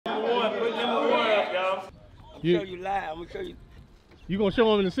gonna show you live. I'm gonna show you. You gonna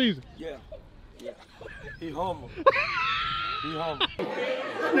show him in the season? Yeah. Yeah. He humble. He humble.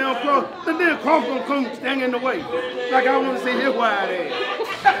 And then Cross gonna come stand in the way. Like I want to see his wide ass.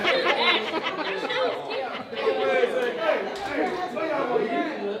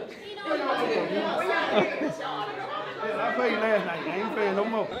 I played last night. I ain't playing no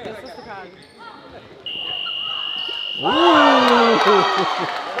more.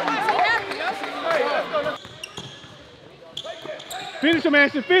 Finish him,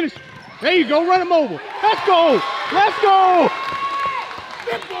 Ashton, finish. There you go, run him over. Let's go, let's go.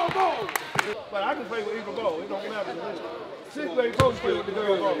 But I can play with either ball. It don't matter to me. Sixth grade coach play with the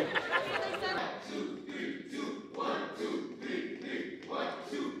girl ball. 1, 2, 3, 2, 1, 2, 3, 3, 1,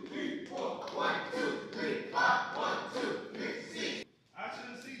 2, 3, 4, 1, 2, 3, 5, 1, 2, 3, 6. I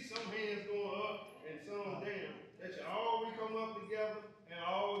should see some hands going up and some down. That you all come up together and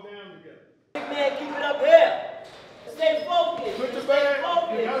all down together. Big man, keep it up here. Stay focused. Put the bag.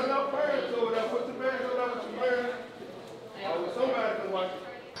 You got enough parents over there. Put the bag over there with your parents. Or somebody can watch it.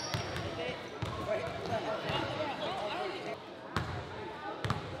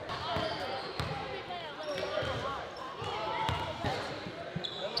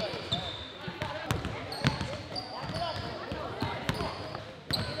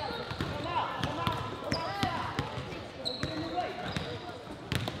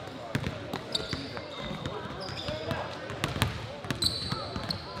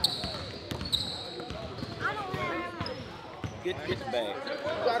 Get the bag. You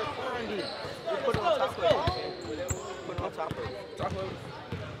gotta find it. You put it on top of it. Put it on top of it. Top of it.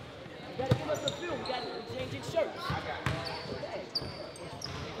 You gotta give us a few. We gotta change in shirts.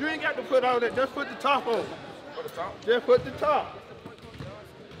 You ain't got to put all that. Just put the top on. Put the top? Just put the top.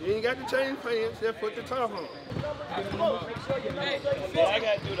 You ain't got to change pants. Just put the top on. Hey, I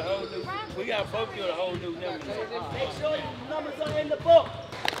gotta do the whole new. We gotta both do the whole new numbers. Make sure your numbers are in the book.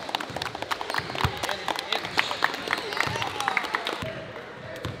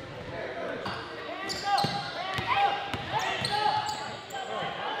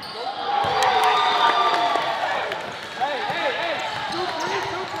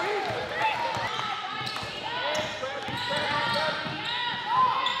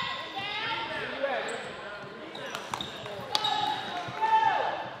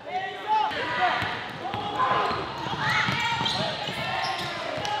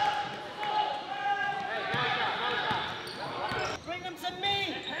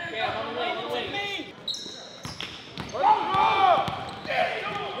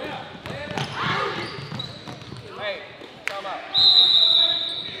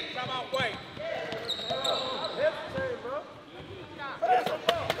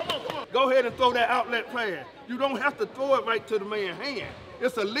 Go ahead and throw that outlet pass. You don't have to throw it right to the man's hand.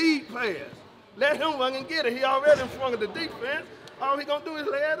 It's a lead pass. Let him run and get it. He already in front of the defense. All he gonna do is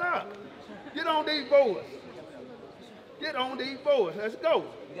lay it up. Get on these boards. Get on these boards. Let's go.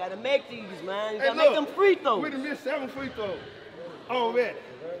 You gotta make these, man. You gotta make them free throws. We done missed 7 free throws already.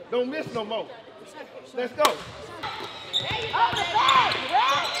 Don't miss no more. Let's go. Hey, on the back,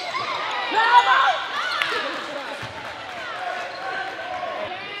 right?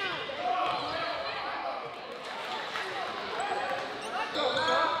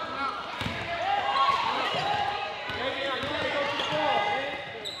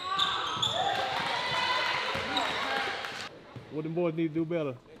 What them boys need to do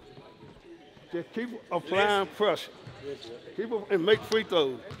better? Just keep applying pressure. Keep and make free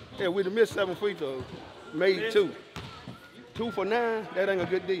throws. Yeah, we done missed 7 free throws. Made 2. 2 for 9, that ain't a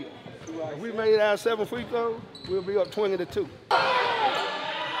good deal. If we made our 7 free throws, we'll be up 20-2. There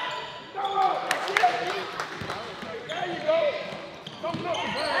you go. Come on,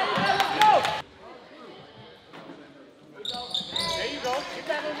 there you go. Get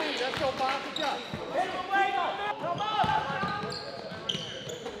that on me. Let's go, Bob. Good job. Come on.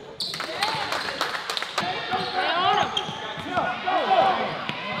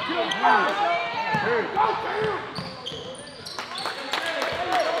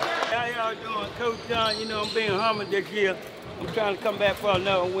 How y'all doing? Coach John, you know I'm being humble this year. I'm trying to come back for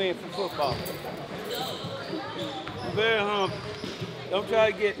another win for football. I'm very humble. Don't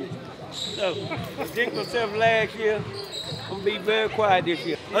try to get me. So, I jinxed myself last year. I'm going to be very quiet this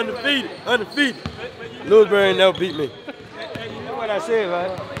year. Undefeated. Lewisburg never beat me. Hey, you know what I said,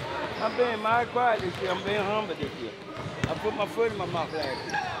 right? I'm being mighty quiet this year. I'm being humble this year. I put my foot in my mouth last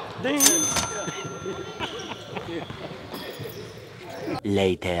year. Ding.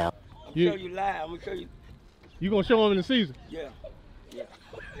 Later. I'm gonna show you live. I'm gonna show you. You gonna show him in the season? Yeah. Yeah.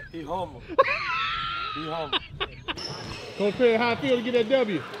 He humble. He humble. Coach Perry, how I feel to get that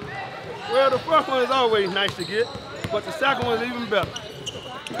W? Well, the first one is always nice to get, but the second one is even better.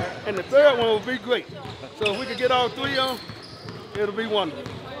 And the third one will be great. So if we could get all three of them, it'll be wonderful.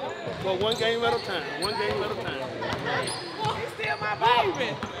 But one game at a time, one game at a time. He's still my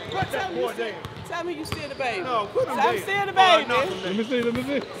baby. Tell me you still the baby. No, put him so I'm still the baby. Let me see, let me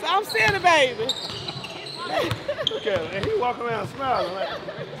see. So I'm still the baby. Look at him, and he walking around smiling like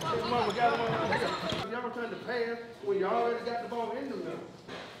his mama got him on. Y'all trying to pass when you already got the ball in the middle.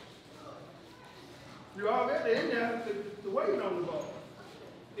 You already in there to waiting on the ball.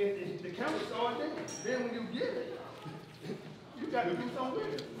 And the camera's all there. Then when you get it, you got to do something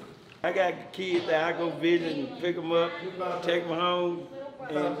with it. I got kids that I go visit and pick them up, take them home.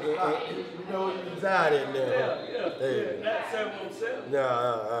 You know you reside in there. Yeah. Not 7-on-7. No.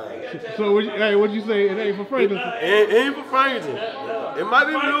 So what'd you say? It ain't for Franklin. It ain't for Frankton. It might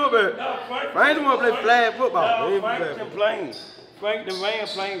be blue, but Frankton want to play flag football. No, Frankton playing. Frankton man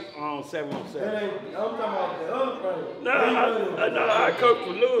playing on 7-on-7. I'm talking about the other Frankton. No, I coach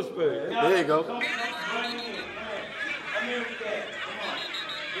for Lewisburg. There you go.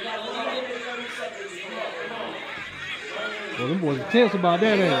 Well, them boys are tense about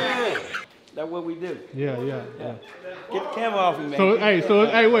that, ain't they? That's what we do. Yeah. Get the camera off me, man.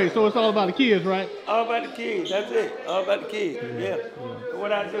 So it's all about the kids, right? All about the kids, that's it. All about the kids, yeah.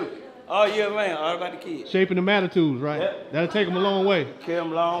 What I do. All year round, all about the kids. Shaping them attitudes, right? Yep. That'll take them a long way. Carry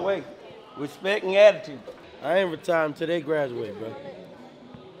them a long way. Respect and attitude. I ain't retired until they graduate, bro.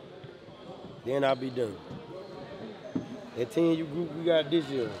 Then I'll be done. That team you got this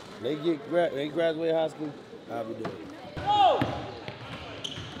year, they graduate high school, I'll be done. Don't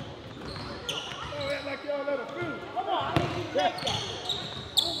act like y'all let a few. Come on, I need you to take that.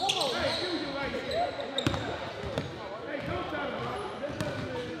 Come on. Hey, don't try to block.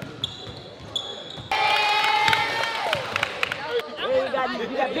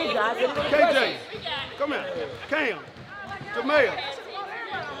 You got big guys. KJ, come here. Cam, Jamel.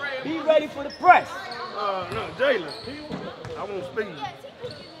 Be ready for the press. No, Jalen. I want speed.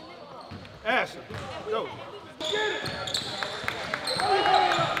 Asher, go. Get it.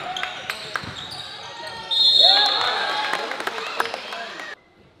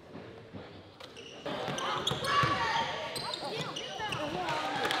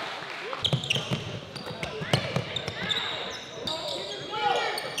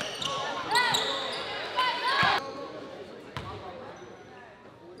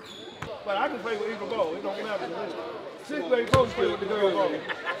 But I can play with Eagle Ball. It don't matter to me. Sixth grade coach play with the girl ball.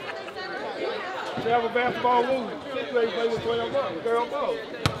 Travel basketball movie. Sixth grade play with 12 ball, the girl ball.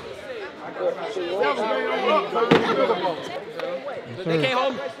 Seventh grade on rock play with the girl ball. Yes, sir.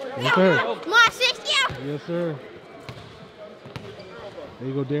 Yes, sir. Come on, 6 years. Yes, sir. There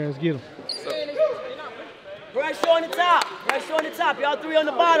you go, Darius. Get him. Pressure on the top. Pressure on the top. Y'all three on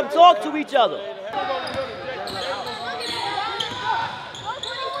the bottom. Talk to each other.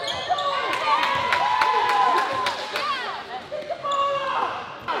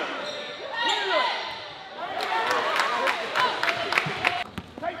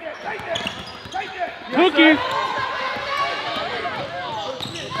 Cookie.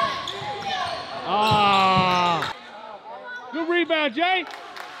 Good rebound, Jay.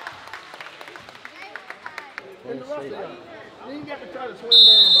 You ain't got to try to swing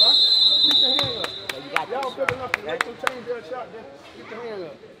down the block. Keep your hand up. Y'all good enough to let them change their shot. Just keep your hand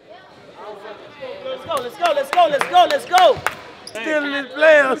up. Let's go, let's go, let's go, let's go, let's go. Still in this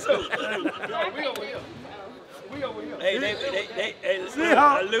playoffs. We over here. We over here. Hey,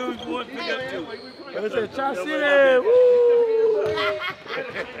 I lose one, pick up two. It said, try to sit I'm there.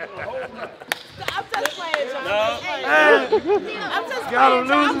 just playing, John. I'm just Got him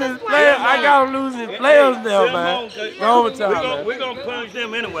losing his players. I got him losing his players now, man. Overtime, We're going to punish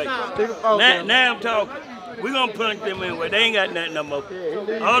them anyway. Now I'm talking. We're going to punish them anyway. They ain't got nothing no more.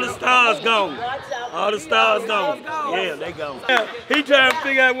 All the stars gone. All the stars gone. Yeah, they gone. He trying to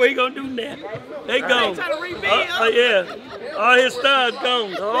figure out what he going to do now. They gone. Yeah. All his stars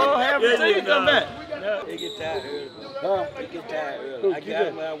gone. Oh, have a team come back. No, they get tired early. They get tired early. I got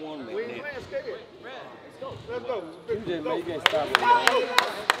him where I want him. Let's go. You can't stop it.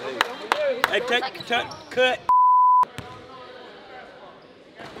 Hey, cut.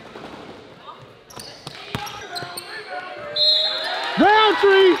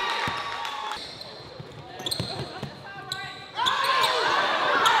 Roundtree.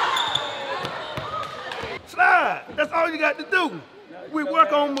 Slide. That's all you got to do. We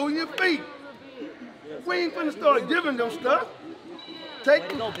work on moving your feet. We ain't finna start giving them stuff. Take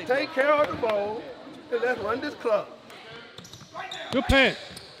care of the ball and let's run this club. Good pass.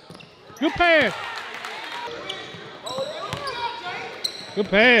 Good pass. Good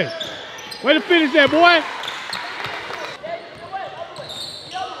pass. Way to finish that, boy.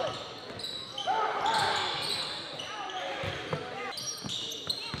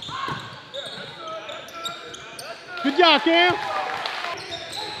 Good job, Cam.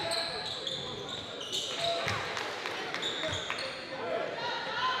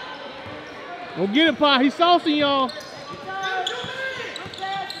 Go get it, Pa. He's saucing y'all.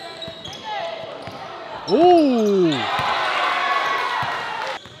 Ooh.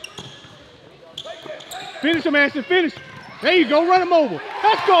 Finish him, Ashton. Finish. There you go. Run him over.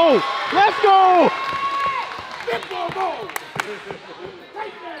 Let's go. Let's go. Let's go, go.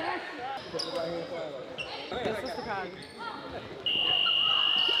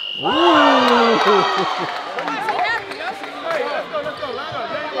 Ooh. Hey, let's go. Line up.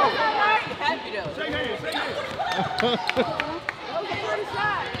 There you go. Happy though. Shake hands.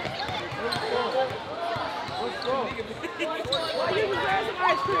 Why you deserve some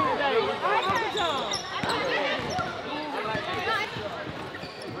ice cream today? Ice cream.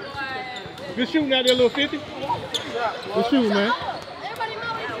 Good shooting out there, little 50. Good shooting, man.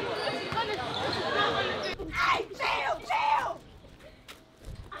 Hey, chill.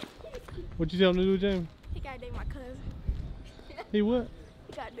 What you tell him to do, Jamie? He gotta date my cousin. He what?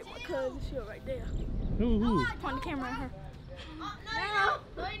 He gotta date my cousin. She right there. Who? Point the camera at her. No,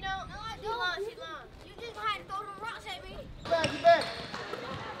 you don't. She's lying. You just gonna have to throw them rocks at me. Back, you back.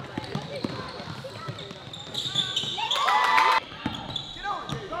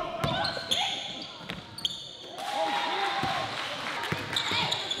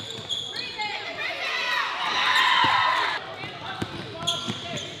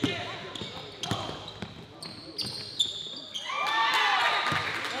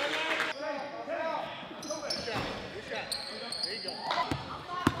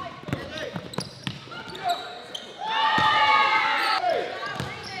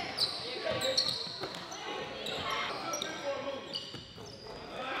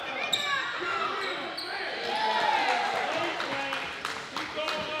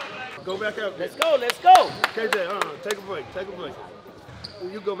 Go back out there. Let's go. KJ, take a break.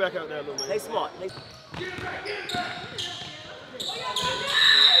 You go back out there, little man. They smart.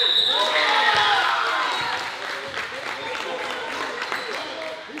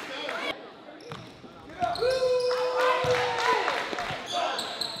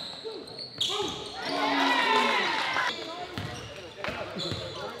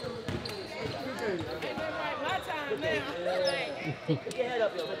 Get your head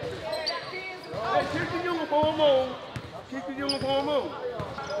up, yo. Hey, keep the uniform on.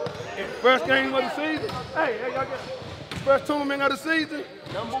 First game of the season. Hey, y'all get first tournament of the season.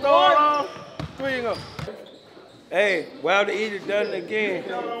 Start off, 3-0. Hey, Wilder Eater done it again.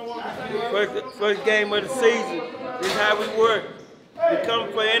 First game of the season. This is how we work. We come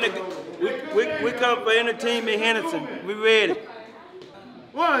for any team in Henderson. We ready.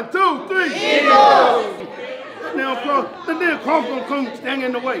 1, 2, 3. Eagles! Now Cross gonna come stand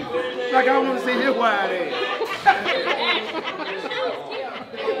in the way. Like I want to see his wide ass.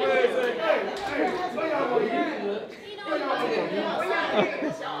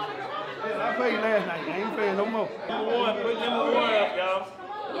 I played last night. I ain't playing no more. Number 1, put number 1 up, y'all.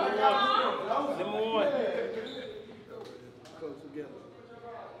 Number 1. Close together.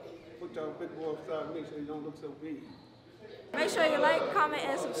 Put y'all big boy beside me so you don't look so big. Make sure you like, comment,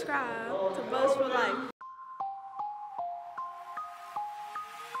 and subscribe to Buzz for Life.